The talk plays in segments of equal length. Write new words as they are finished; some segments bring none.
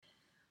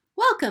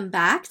Welcome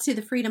back to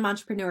the Freedom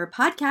Entrepreneur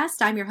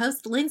Podcast. I'm your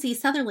host, Lindsay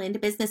Sutherland, a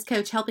business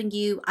coach helping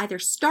you either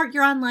start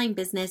your online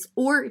business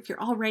or if you're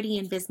already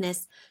in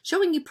business,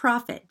 showing you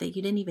profit that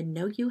you didn't even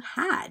know you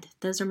had.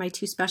 Those are my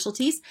two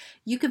specialties.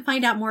 You can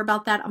find out more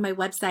about that on my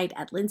website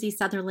at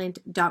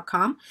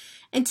lindsaysutherland.com.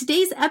 In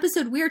today's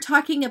episode, we are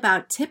talking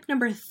about tip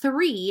number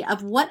 3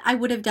 of what I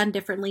would have done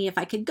differently if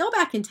I could go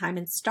back in time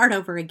and start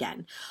over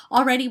again.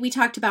 Already, we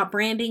talked about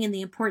branding and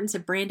the importance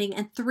of branding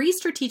and 3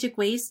 strategic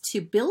ways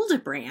to build a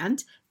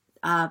brand.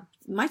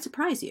 Might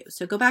surprise you.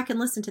 So go back and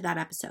listen to that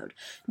episode.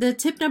 The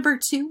tip number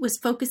 2 was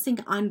focusing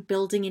on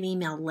building an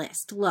email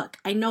list. Look,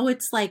 I know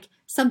it's like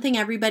something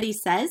everybody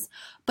says,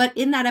 but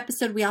in that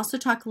episode, we also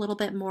talk a little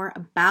bit more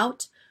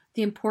about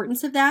the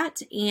importance of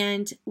that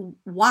and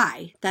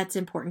why that's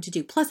important to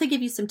do. Plus, I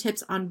give you some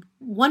tips on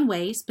one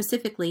way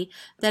specifically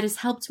that has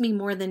helped me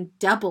more than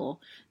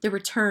double the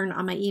return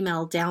on my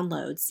email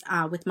downloads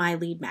with my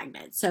lead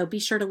magnet. So be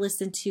sure to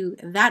listen to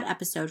that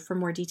episode for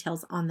more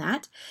details on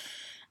that.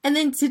 And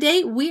then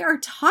today we are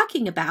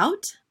talking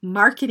about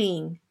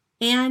marketing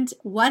and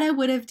what I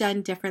would have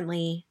done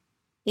differently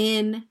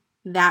in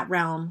that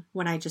realm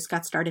when I just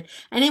got started.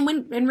 And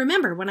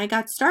remember, when I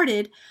got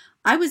started,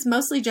 I was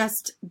mostly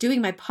just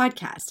doing my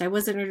podcast. I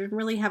didn't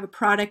really have a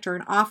product or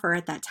an offer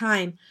at that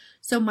time.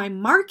 So my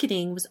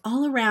marketing was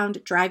all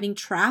around driving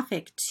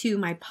traffic to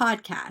my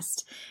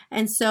podcast.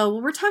 And so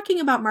when we're talking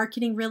about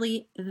marketing,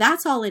 really,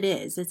 that's all it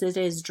is it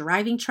is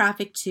driving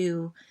traffic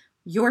to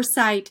your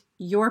site,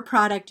 your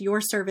product,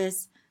 your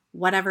service,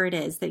 whatever it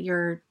is that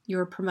you're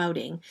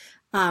promoting.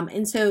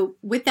 And so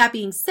with that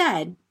being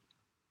said,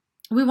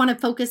 we want to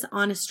focus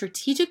on a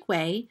strategic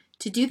way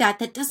to do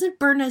that doesn't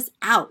burn us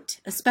out,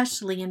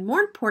 especially, and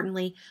more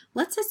importantly,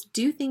 lets us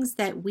do things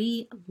that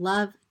we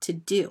love to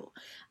do.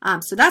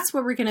 So that's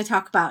what we're going to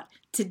talk about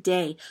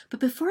today. But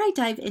before I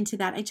dive into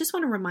that, I just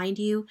want to remind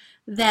you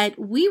that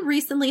we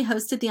recently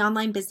hosted the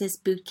Online Business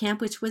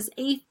Bootcamp, which was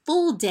a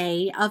full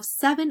day of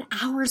 7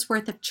 hours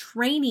worth of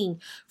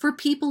training for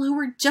people who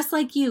were just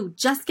like you,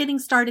 just getting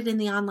started in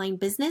the online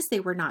business. They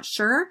were not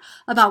sure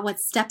about what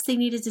steps they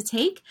needed to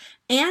take,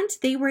 and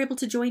they were able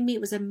to join me.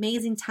 It was an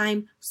amazing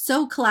time,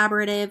 so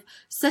collaborative,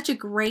 such a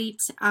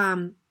great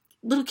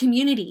little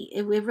community.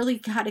 It really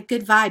had a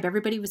good vibe.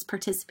 Everybody was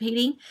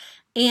participating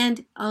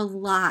and a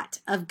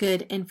lot of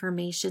good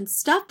information,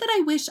 stuff that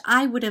I wish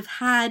I would have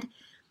had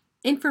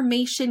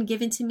information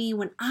given to me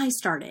when I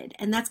started.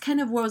 And that's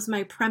kind of what was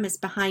my premise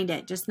behind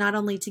it, just not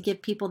only to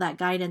give people that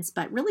guidance,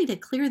 but really to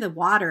clear the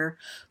water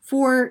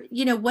for,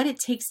 what it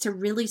takes to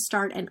really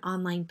start an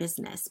online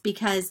business.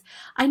 Because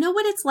I know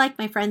what it's like,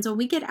 my friends, when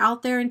we get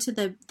out there into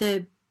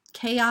the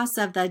chaos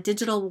of the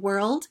digital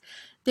world.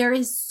 There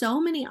is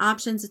so many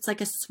options. It's like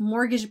a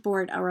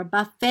smorgasbord or a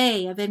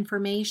buffet of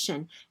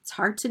information. It's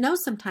hard to know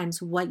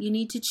sometimes what you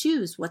need to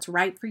choose, what's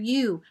right for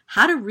you,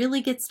 how to really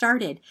get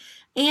started.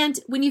 And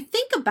when you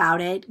think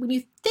about it, when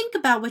you think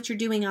about what you're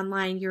doing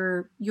online,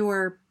 you're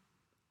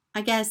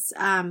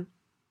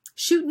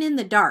shooting in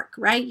the dark,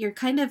 right? You're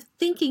kind of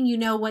thinking you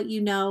know, what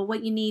you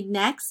need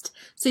next.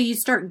 So you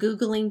start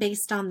Googling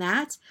based on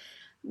that.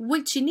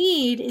 What you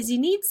need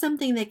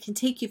something that can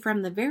take you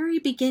from the very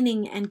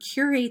beginning and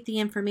curate the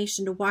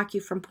information to walk you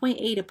from point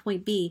A to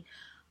point B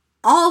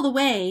all the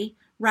way,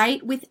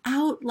 right?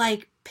 Without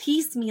like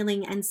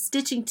piecemealing and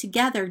stitching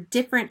together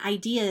different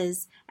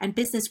ideas and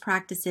business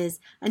practices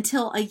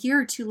until a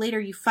year or two later,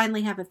 you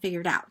finally have it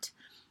figured out.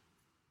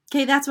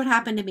 Okay, that's what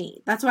happened to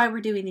me. That's why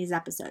we're doing these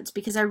episodes,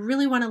 because I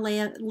really want to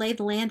lay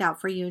the land out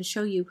for you and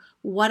show you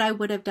what I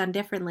would have done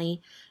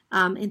differently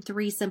in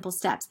 3 simple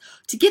steps.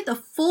 To get the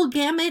full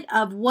gamut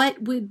of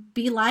what would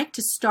be like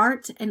to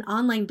start an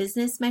online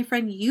business, my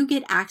friend, you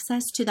get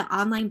access to the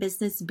Online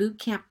Business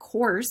Bootcamp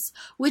course,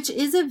 which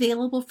is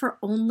available for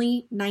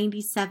only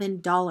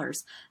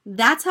 $97.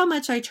 That's how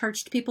much I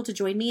charged people to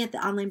join me at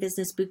the Online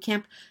Business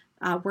Bootcamp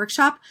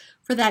workshop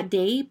for that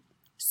day.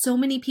 So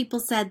many people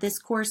said this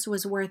course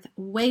was worth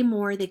way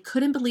more. They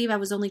couldn't believe I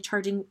was only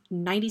charging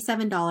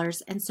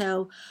 $97. And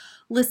so,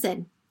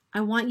 listen,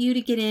 I want you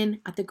to get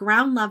in at the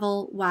ground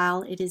level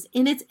while it is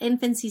in its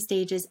infancy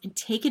stages and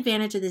take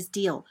advantage of this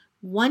deal.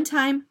 One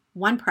time,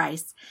 one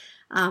price.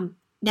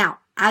 Now,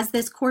 as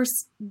this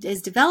course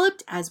is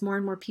developed, as more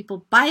and more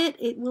people buy it,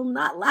 it will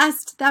not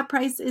last. That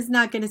price is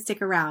not going to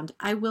stick around.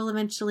 I will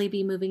eventually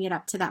be moving it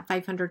up to that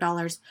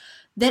 $500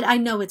 that I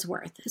know it's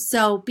worth.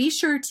 So be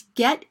sure to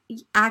get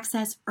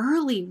access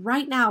early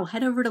right now.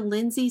 Head over to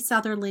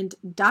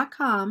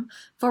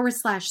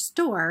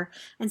lindsaysutherland.com/store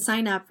and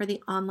sign up for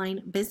the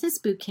Online Business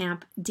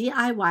Bootcamp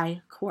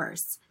DIY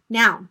course.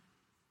 Now,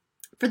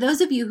 for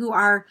those of you who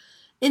are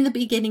in the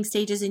beginning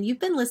stages and you've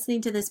been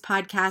listening to this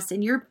podcast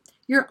and you're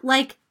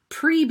like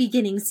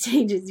pre-beginning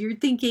stages, you're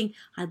thinking,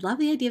 I'd love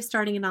the idea of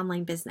starting an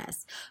online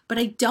business, but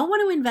I don't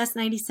want to invest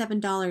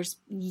 $97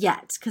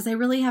 yet because I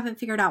really haven't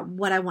figured out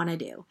what I want to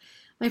do.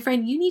 My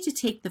friend, you need to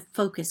take the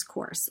Focus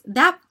course.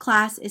 That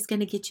class is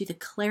going to get you the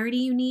clarity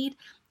you need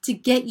to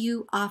get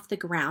you off the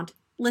ground.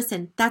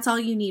 listen, that's all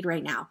you need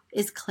right now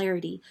is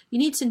clarity. You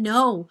need to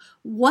know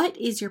what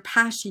is your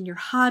passion, your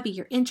hobby,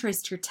 your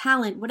interest, your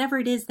talent, whatever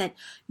it is that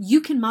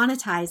you can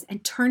monetize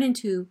and turn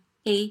into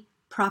a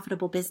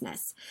profitable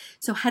business.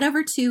 So head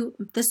over to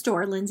the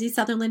store,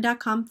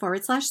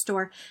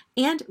 lindsaysutherland.com/store,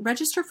 and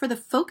register for the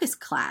focus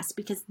class,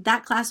 because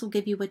that class will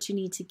give you what you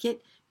need to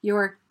get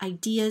your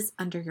ideas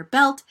under your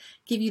belt,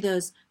 give you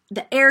the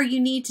air you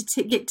need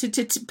to get to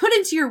put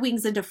into your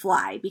wings and to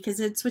fly, because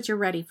it's what you're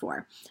ready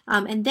for.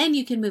 And then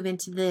you can move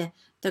into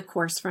the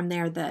course from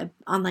there, the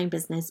online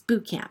business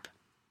bootcamp.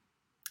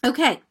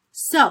 Okay,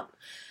 so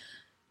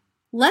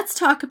let's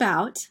talk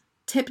about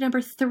tip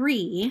number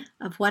 3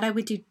 of what I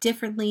would do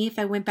differently if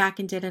I went back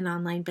and did an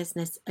online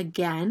business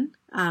again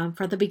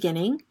from the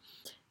beginning.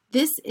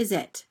 This is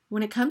it.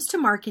 When it comes to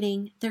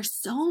marketing,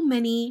 there's so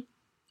many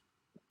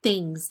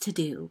things to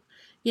do.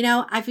 You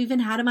know, I've even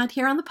had them out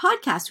here on the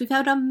podcast. We've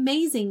had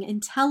amazing,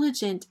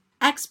 intelligent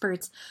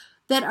experts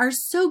that are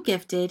so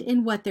gifted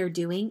in what they're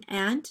doing.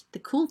 And the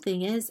cool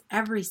thing is,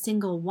 every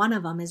single one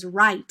of them is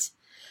right.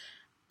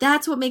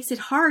 That's what makes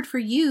it hard for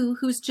you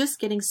who's just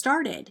getting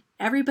started.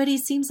 Everybody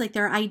seems like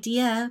their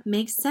idea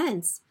makes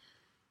sense.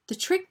 The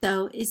trick,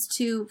 though, is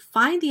to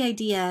find the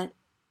idea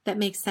that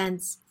makes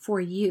sense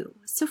for you.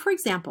 So, for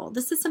example,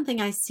 this is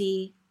something I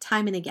see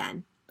time and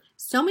again.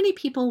 So many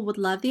people would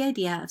love the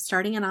idea of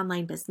starting an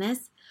online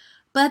business,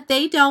 but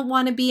they don't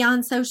want to be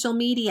on social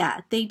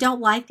media. They don't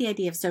like the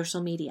idea of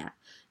social media.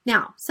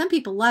 Now, some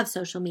people love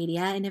social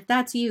media, and if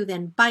that's you,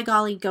 then by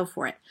golly, go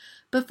for it.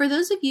 But for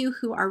those of you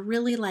who are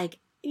really like,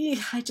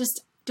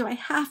 do I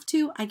have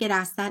to? I get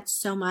asked that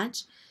so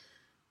much.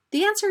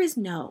 The answer is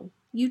no,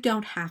 you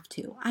don't have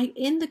to.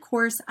 In the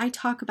course, I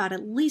talk about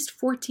at least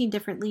 14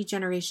 different lead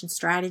generation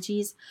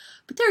strategies,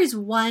 but there is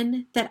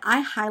one that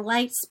I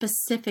highlight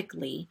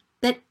specifically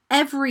that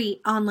every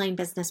online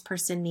business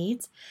person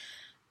needs,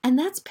 and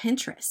that's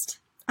Pinterest.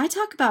 I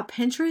talk about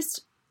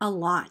Pinterest a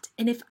lot,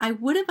 and if I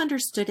would have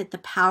understood the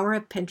power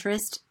of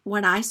Pinterest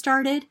when I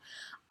started,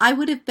 I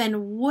would have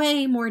been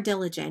way more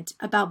diligent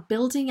about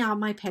building out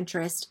my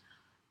Pinterest.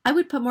 I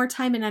would put more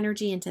time and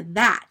energy into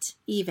that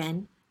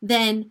even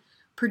than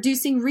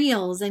producing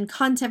reels and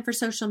content for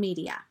social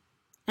media.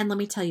 And let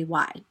me tell you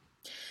why.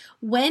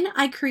 When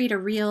I create a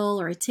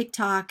reel or a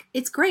TikTok,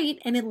 it's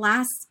great and it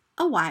lasts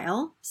a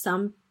while.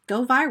 Some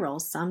go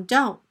viral, some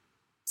don't.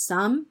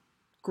 Some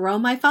grow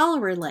my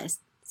follower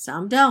list,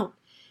 some don't.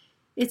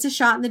 It's a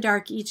shot in the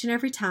dark each and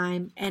every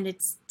time, and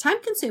it's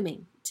time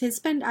consuming to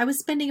spend. I was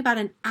spending about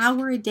an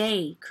hour a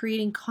day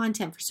creating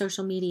content for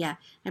social media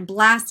and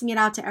blasting it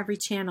out to every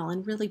channel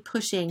and really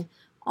pushing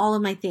all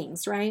of my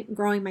things, right?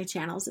 Growing my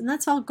channels, and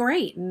that's all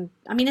great. And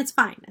I mean, it's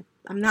fine.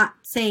 I'm not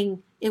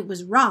saying it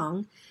was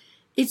wrong.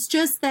 It's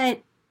just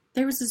that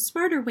there was a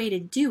smarter way to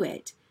do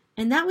it,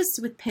 and that was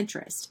with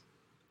Pinterest.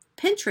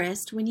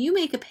 Pinterest, when you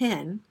make a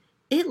pin,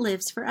 it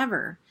lives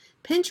forever.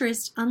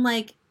 Pinterest,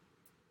 unlike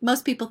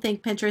most people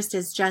think Pinterest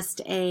is just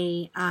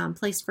a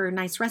place for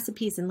nice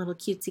recipes and little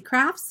cutesy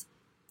crafts.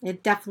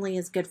 It definitely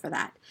is good for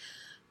that.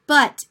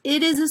 But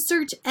it is a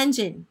search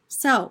engine.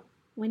 So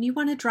when you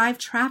want to drive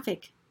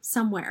traffic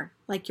somewhere,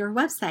 like your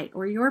website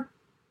or your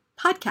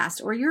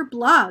podcast or your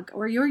blog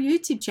or your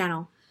YouTube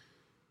channel,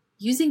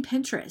 using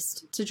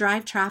Pinterest to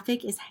drive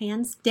traffic is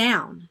hands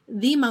down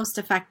the most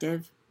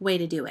effective way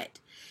to do it.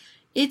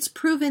 It's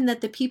proven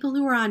that the people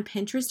who are on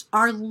Pinterest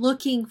are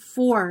looking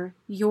for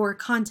your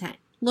content.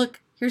 Look,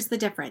 here's the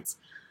difference.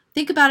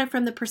 Think about it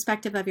from the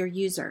perspective of your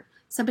user.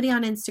 Somebody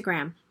on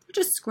Instagram, they're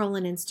just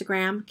scrolling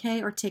Instagram,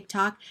 okay, or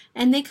TikTok,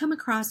 and they come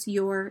across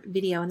your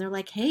video and they're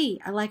like, hey,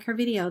 I like her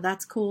video.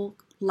 That's cool.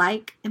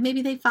 Like, and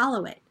maybe they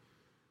follow it.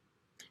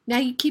 Now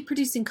you keep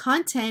producing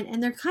content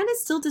and they're kind of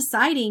still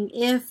deciding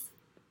if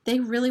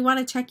they really want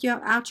to check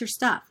out your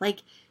stuff. Like,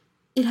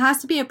 it has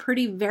to be a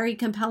very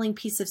compelling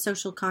piece of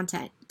social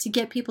content to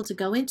get people to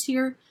go into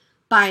your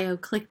bio,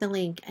 click the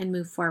link, and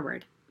move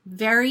forward.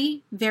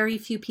 Very, very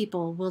few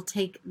people will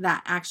take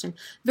that action.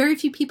 Very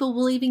few people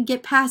will even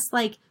get past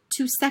like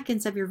 2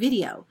 seconds of your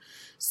video.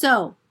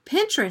 So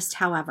Pinterest,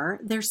 however,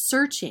 they're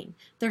searching.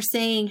 They're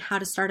saying how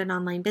to start an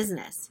online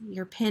business.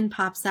 Your pin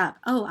pops up.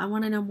 Oh, I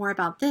want to know more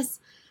about this.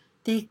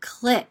 They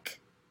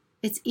click.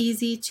 It's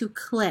easy to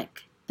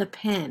click the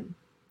pin,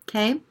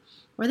 okay?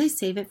 Or they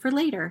save it for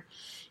later.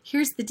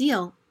 Here's the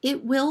deal.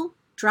 It will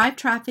drive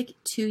traffic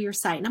to your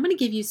site. And I'm going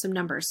to give you some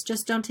numbers.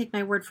 Just don't take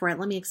my word for it.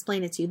 Let me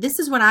explain it to you. This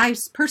is when I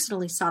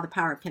personally saw the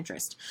power of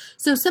Pinterest.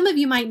 So some of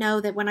you might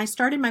know that when I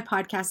started my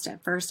podcast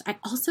at first, I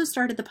also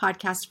started the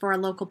podcast for a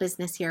local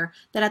business here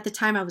that at the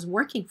time I was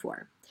working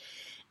for.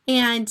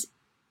 And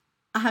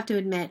I have to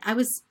admit, I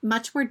was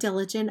much more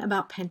diligent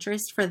about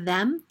Pinterest for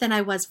them than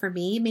I was for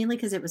me, mainly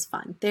because it was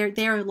fun.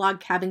 They're a log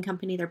cabin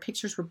company. Their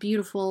pictures were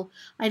beautiful.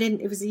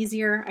 It was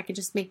easier. I could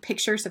just make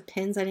pictures of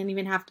pins. I didn't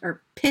even have to,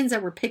 or pins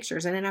that were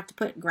pictures. I didn't have to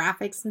put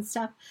graphics and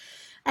stuff.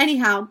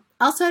 Anyhow,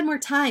 I also had more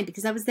time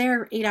because I was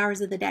there 8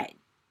 hours of the day.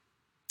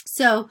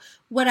 So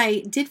what I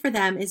did for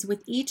them is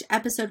with each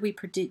episode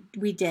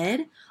we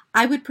did,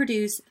 I would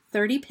produce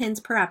 30 pins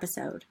per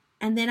episode.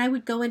 and then I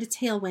would go into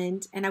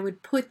Tailwind and I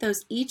would put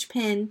those each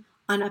pin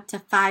on up to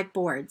 5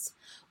 boards.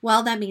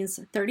 Well, that means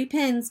 30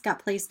 pins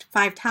got placed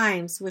 5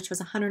 times, which was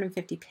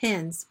 150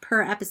 pins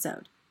per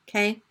episode.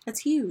 Okay,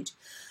 that's huge.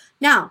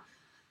 Now,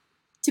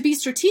 to be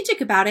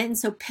strategic about it, and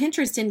so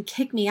Pinterest didn't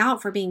kick me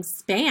out for being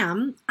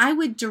spam, I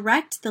would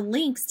direct the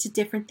links to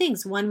different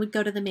things. One would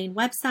go to the main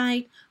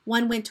website,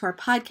 one went to our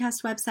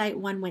podcast website,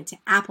 one went to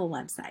Apple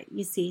website,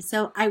 you see.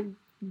 So I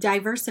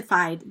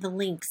diversified the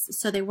links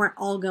so they weren't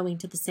all going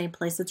to the same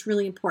place. It's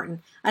really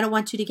important. I don't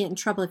want you to get in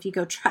trouble if you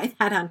go try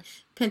that on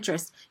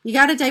Pinterest. You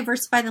got to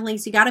diversify the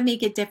links. You got to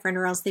make it different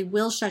or else they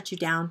will shut you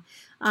down.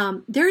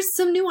 There's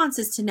some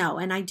nuances to know,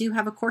 and I do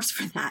have a course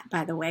for that,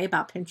 by the way,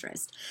 about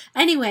Pinterest.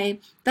 Anyway,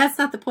 that's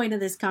not the point of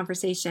this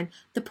conversation.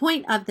 The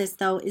point of this,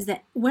 though, is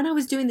that when I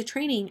was doing the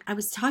training, I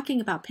was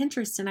talking about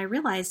Pinterest, and I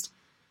realized,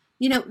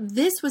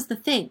 this was the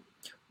thing.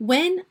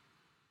 When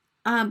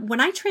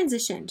I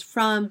transitioned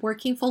from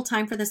working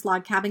full-time for this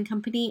log cabin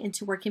company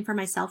into working for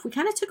myself, we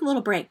kind of took a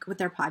little break with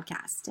their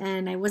podcast,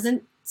 and I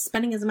wasn't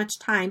spending as much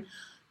time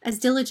as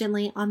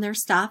diligently on their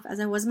stuff as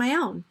I was my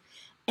own.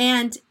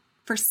 And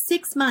for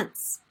 6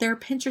 months, their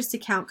Pinterest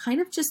account kind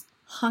of just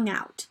hung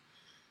out.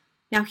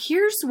 Now,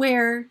 here's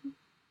where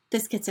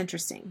this gets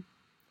interesting.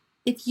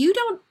 If you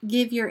don't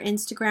give your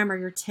Instagram or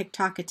your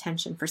TikTok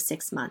attention for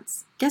 6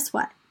 months, guess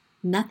what?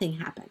 Nothing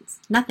happens.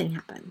 Nothing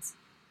happens.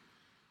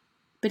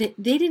 But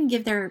they didn't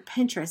give their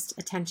Pinterest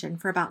attention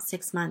for about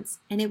 6 months,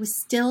 and it was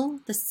still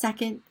the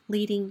second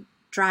leading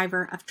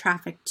driver of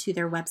traffic to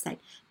their website.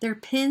 Their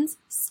pins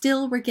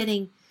still were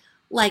getting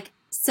like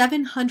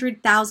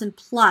 700,000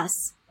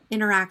 plus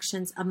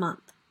interactions a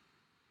month.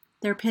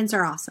 Their pins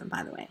are awesome,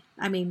 by the way.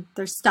 I mean,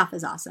 their stuff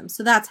is awesome,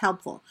 so that's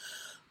helpful.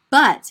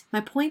 But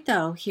my point,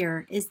 though,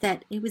 here is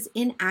that it was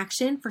in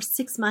action for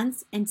 6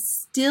 months and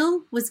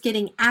still was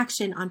getting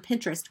action on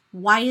Pinterest.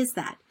 Why is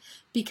that?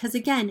 Because,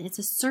 again, it's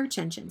a search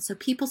engine. So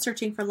people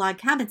searching for log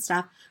cabin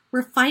stuff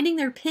were finding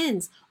their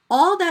pins.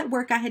 All that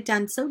work I had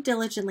done so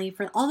diligently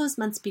for all those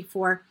months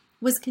before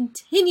was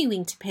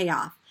continuing to pay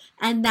off.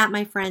 And that,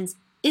 my friends,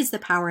 is the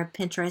power of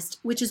Pinterest,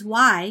 which is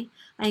why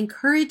I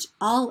encourage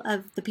all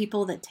of the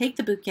people that take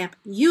the bootcamp,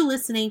 you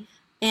listening,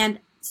 and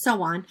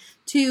so on,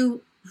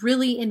 to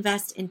really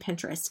invest in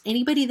Pinterest.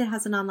 Anybody that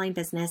has an online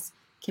business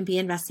can be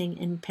investing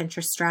in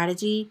Pinterest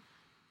strategy.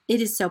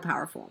 It is so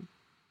powerful.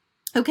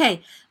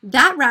 Okay,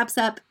 that wraps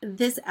up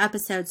this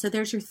episode. So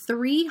there's your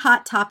 3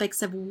 hot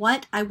topics of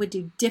what I would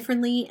do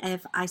differently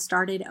if I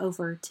started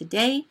over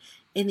today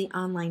in the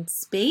online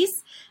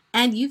space.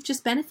 And you've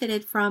just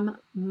benefited from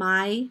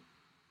my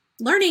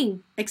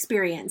learning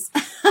experience,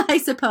 I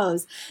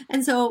suppose.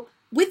 And so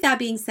with that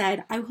being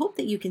said, I hope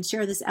that you can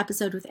share this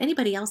episode with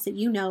anybody else that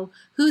you know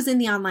who's in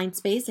the online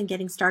space and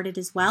getting started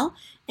as well.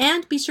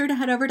 And be sure to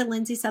head over to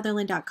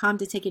lindsaysutherland.com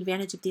to take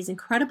advantage of these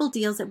incredible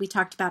deals that we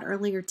talked about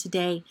earlier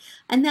today.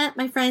 And that,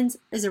 my friends,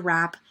 is a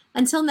wrap.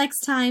 Until next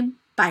time,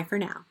 bye for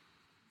now.